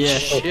can't touch Yeah.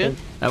 Shit.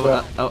 I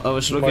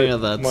was looking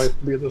at that.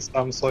 Might be the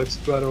SAM site,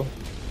 Strato.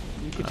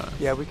 You could,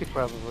 yeah, we could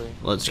probably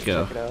Let's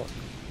go. check it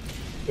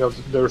out.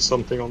 There's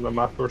something on the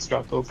map where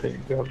Strato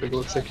pinged. You have to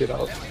go check it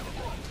out.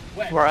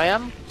 Where I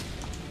am?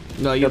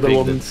 No, you Yeah, the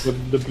one picked it.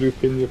 with the blue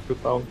pin you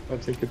put down. I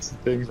think it's the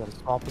thing. Is that a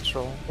small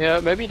patrol? Yeah,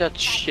 maybe that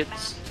shit.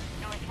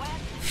 Northwest.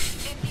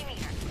 50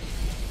 meters.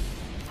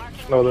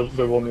 Marking No, location.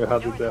 the one you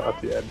had at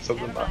the edge of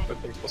the map, I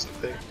think was the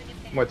thing.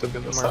 Might have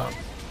been the SAM.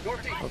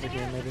 Over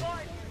here, maybe?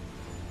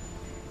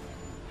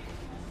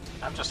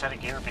 I'm just heading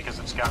here because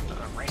it's got a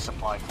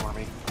resupply for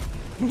me.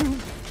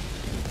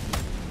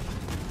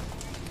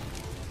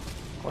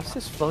 What's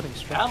this floating Come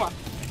structure? on.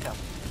 Come.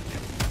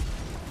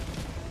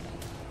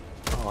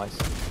 Oh, I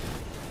see.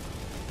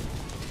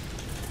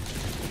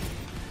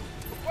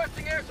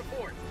 Requesting air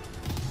support.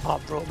 Oh,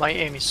 bro, my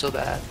aim is so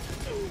bad.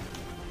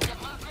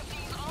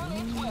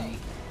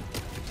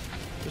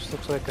 Just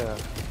looks like a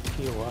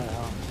POI,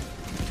 huh?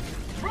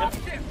 Drop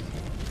ship.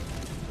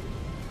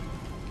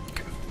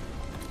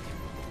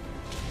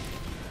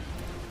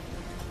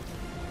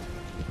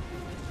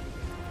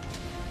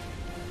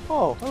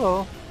 Oh,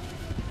 hello.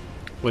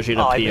 Was it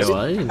Oh, a I missed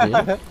POI in the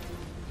end?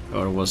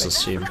 Or was it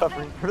SEAF?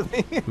 Covering for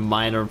me.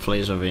 Minor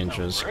place of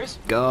interest. Where is-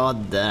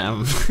 God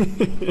damn.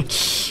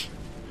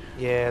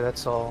 Yeah,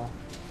 that's all.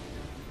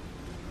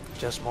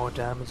 Just more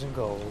diamonds and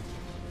gold.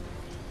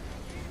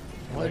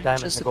 And by What,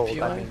 diamonds just and a gold, I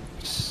POI? mean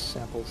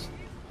samples.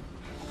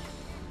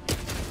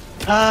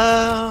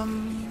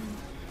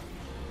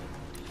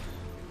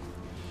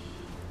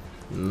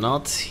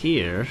 Not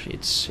here,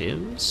 it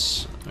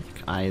seems. Like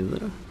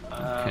either.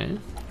 Okay.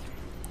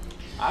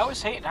 I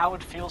always hate how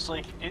it feels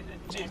like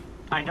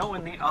I know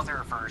in the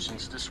other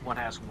versions this one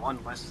has one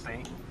less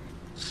thing,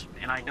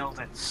 and I know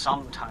that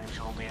sometimes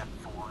you only have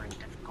 4 in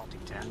difficulty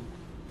 10,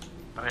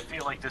 but I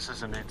feel like this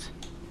isn't it.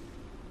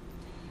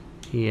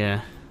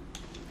 Yeah.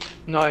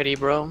 No idea,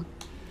 bro.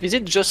 Is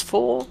it just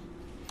 4?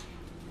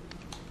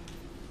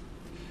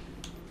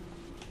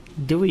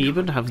 Do we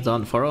even have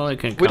done 4? Or I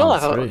can We don't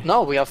count have 3.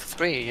 no, we have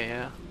 3,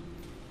 yeah.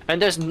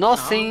 And there's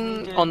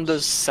nothing on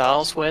the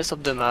southwest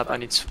of the map,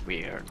 and it's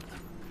weird.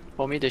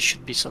 For me, there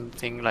should be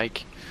something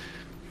like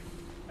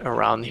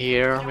around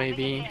here,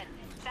 maybe.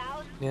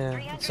 South. Yeah,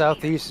 in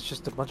southeast it's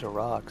just a bunch of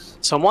rocks.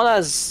 Someone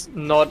has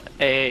not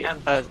a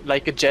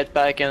like a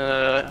jetpack and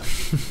a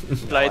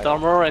light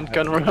armor and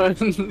can run.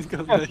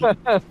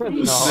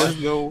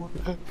 There's no.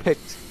 I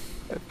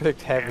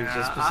picked heavy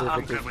just I'm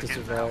specifically good with to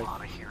getting the hell survive.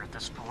 out of here at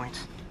this point.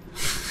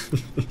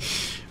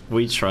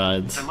 We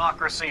tried.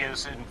 Democracy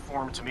has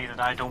informed to me that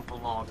I don't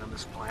belong on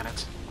this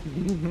planet.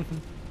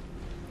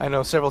 I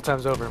know, several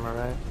times over, am I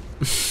right?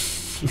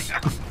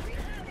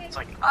 It's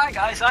like, hi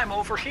guys, I'm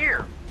over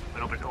here. A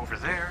little bit over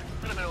there,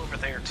 a little bit over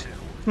there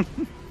too.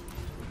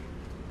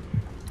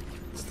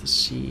 It's the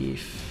SEAF.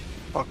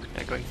 Fuck,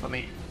 they're going for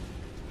me.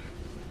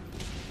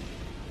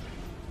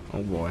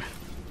 Oh boy.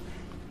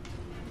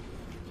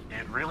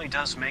 It really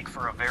does make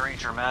for a very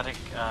dramatic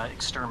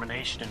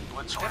extermination in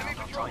Blitz round,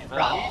 I'll tell you that.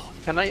 Oh,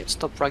 can I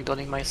stop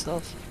ragdolling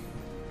myself?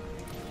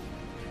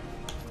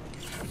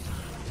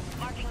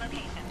 Marking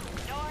location.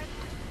 North.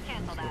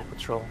 Cancel that.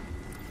 Patrol.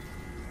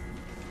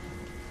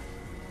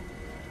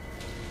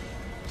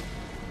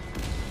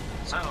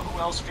 So, who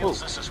else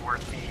feels this is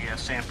worth the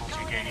samples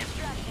you gave?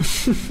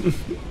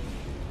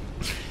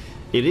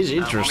 It is Want me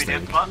to interesting.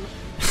 hit the button?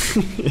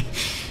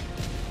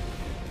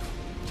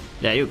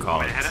 Yeah, you call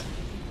Want it. me to hit it?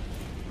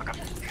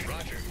 Okay.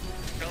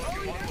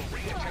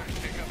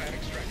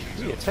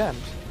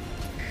 Re-attempt?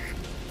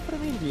 What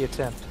do you mean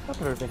re-attempt? I've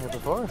never been here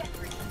before.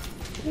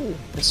 Ooh,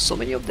 there's so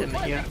many of them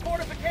here.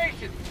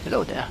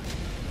 Hello there.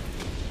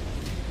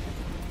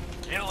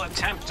 You'll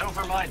attempt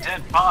over my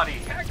dead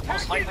body,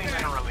 most likely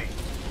literally.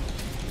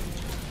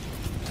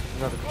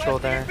 Another control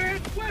there.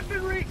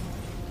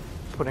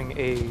 Putting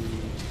a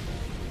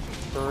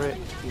turret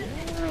here.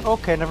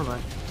 Okay, never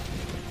mind.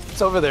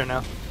 It's over there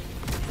now.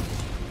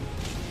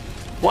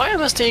 Why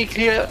am I staying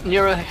here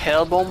near a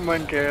hell bomb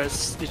when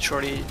there's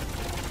literally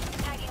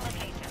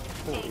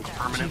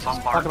Permanent Talk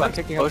about bombardment.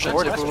 kicking up Oceans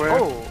orders. everywhere.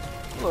 Oh,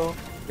 hello.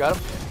 Got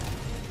him?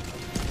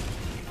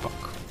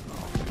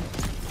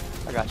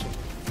 Fuck. I got you.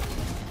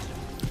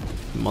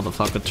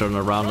 Motherfucker turned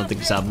around at the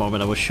exact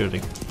moment I was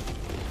shooting.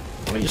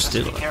 Why are you Just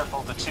still? be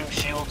careful, the two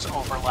shields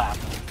overlap.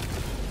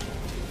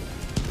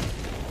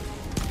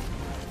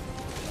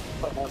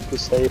 I have to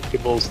say,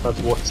 Pibbles, that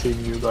watching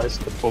you guys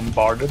get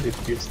bombarded, it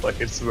feels like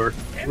it's worth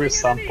every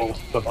sample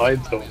that I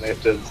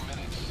donated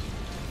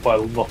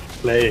while not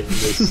playing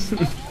this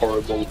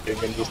horrible thing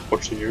and just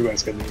watching you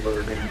guys getting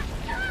murdered.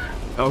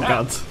 Oh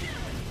god.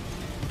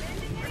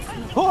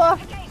 Fuck.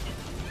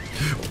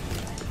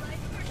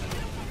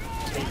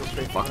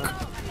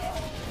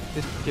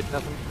 Didn't get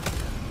nothing.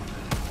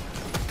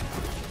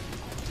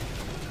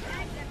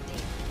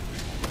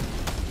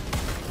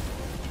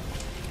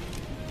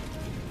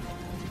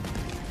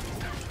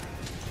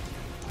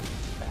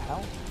 The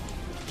hell?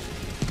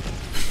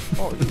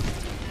 Oh,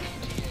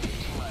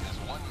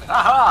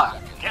 Aha!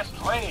 Get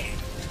played!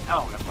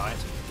 Oh, never mind.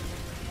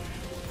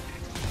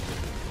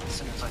 As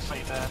soon as I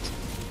say that,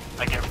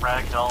 I get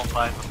ragdolled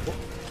by the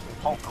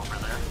Hulk over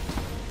there.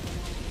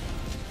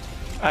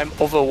 I'm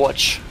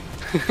Overwatch.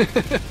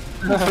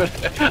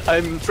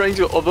 I'm trying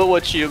to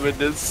Overwatch you, but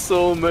there's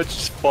so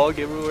much fog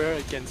everywhere,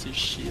 I can't see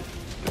shit.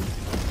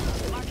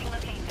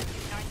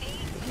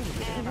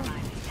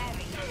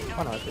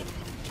 oh no, I did.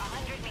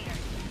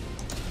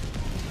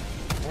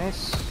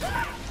 Nice.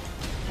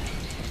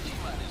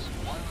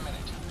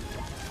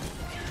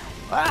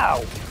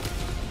 Wow!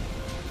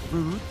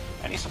 Rude.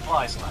 Any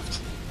supplies left?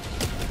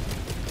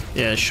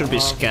 Yeah, it should be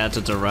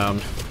scattered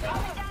around.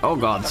 Oh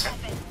god.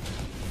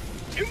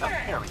 Oh,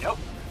 here we go.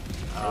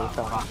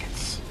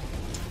 Rockets.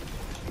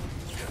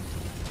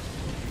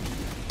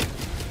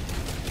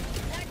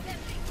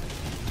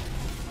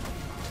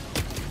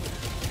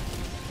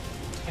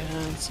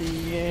 Can't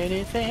see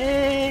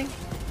anything.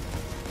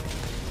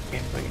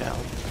 Can't bring it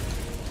out.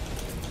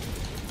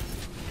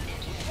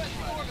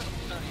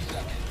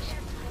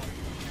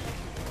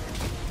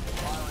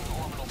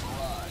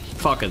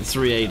 Fucking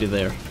 380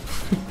 there.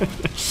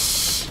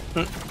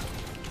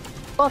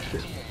 Fuck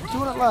it. I'm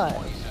doing it live.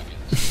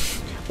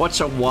 What's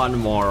a one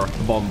more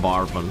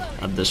bombardment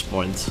at this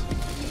point?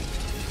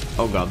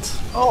 Oh god.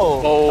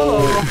 Oh!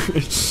 Oh.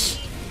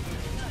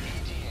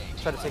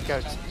 Try to take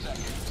out.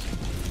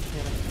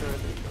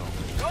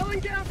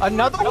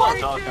 Another Hello,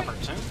 one! dog number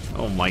 2.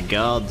 Oh my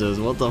god, dude,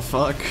 what the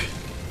fuck?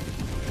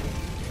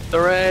 The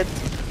red.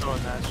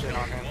 Throwing that shit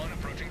on him.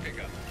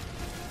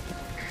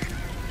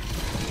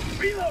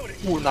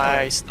 Ooh,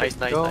 nice, nice,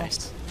 nice, Go.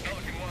 nice.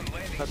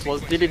 That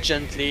was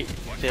diligently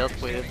dealt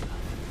with.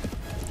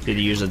 Did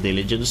you use a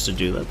diligence to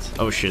do that?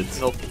 Oh shit.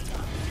 Nope.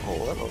 Oh,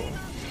 hello.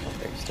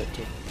 Okay, he's dead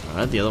too.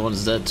 Alright, the other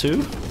one's dead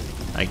too.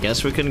 I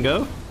guess we can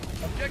go.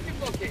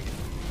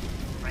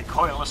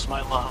 Recoilless,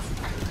 my love.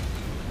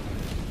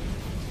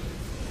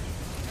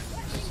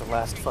 This is the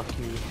last fuck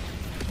you.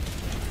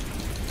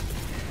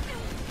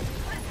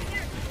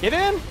 Get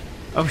in!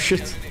 Oh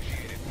shit.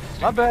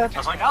 My bad. I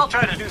was like, I'll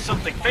try to do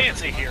something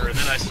fancy here, and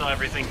then I saw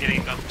everything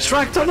getting up there.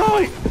 Stracto,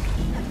 no!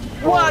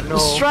 What? no.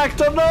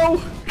 Stracto, no!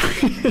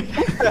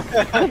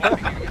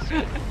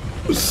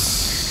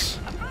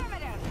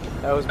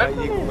 That was my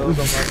eagle load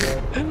on my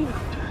bad.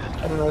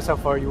 I don't notice how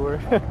far you were.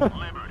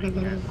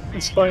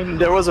 It's fine.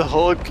 There was a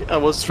Hulk. I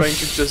was trying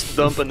to just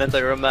dump an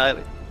entire mag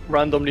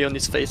randomly on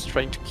his face,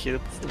 trying to kill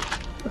it.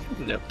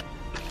 Nope.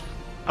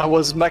 I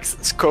was max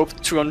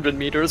scoped 200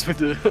 meters with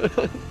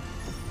the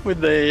with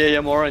the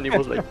AMR, and it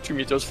was like 2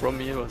 meters from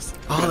me. It was.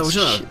 Oh, there was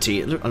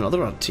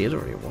another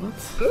artillery, what?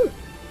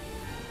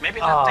 Maybe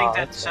that thing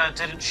that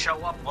didn't show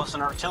up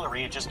wasn't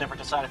artillery, it just never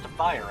decided to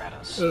fire at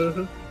us.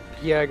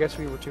 Yeah, I guess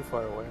we were too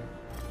far away.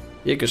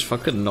 Yeah, cause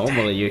fucking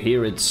normally you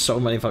hear it so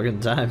many fucking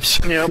times.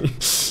 Yep.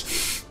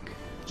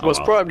 It was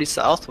probably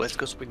southwest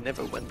because we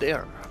never went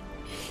there.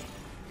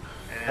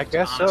 And I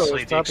guess so,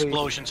 honestly, it's the probably-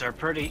 explosions are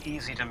pretty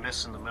easy to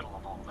miss in the middle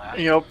of all that.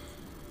 Yep.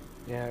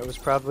 Yeah, it was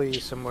probably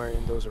somewhere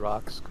in those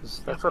rocks, because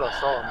that's what I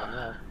saw on the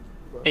map.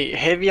 But- Hey,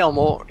 heavy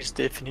armor is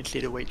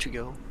definitely the way to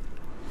go.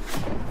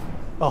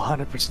 Oh,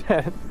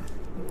 100%.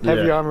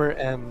 Heavy Yeah. armor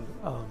and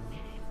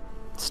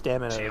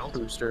stamina Shield?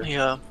 booster.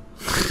 Yeah.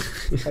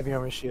 Heavy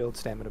armor shield,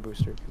 stamina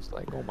booster. It's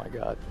like, oh my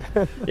god.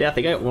 Yeah, I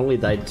think I only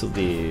died to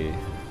the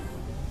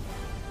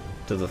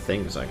to the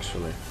things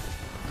actually.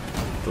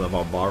 To the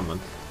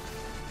bombardment.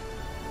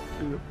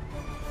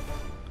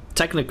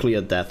 Technically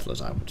a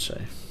deathless, I would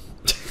say.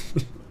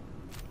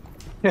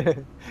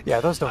 Yeah,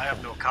 those don't. I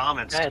have no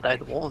comments. I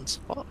died once.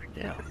 Fuck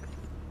yeah.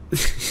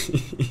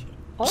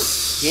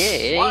 Oh,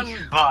 yeah. One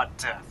bot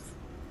death.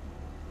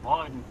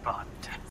 One bot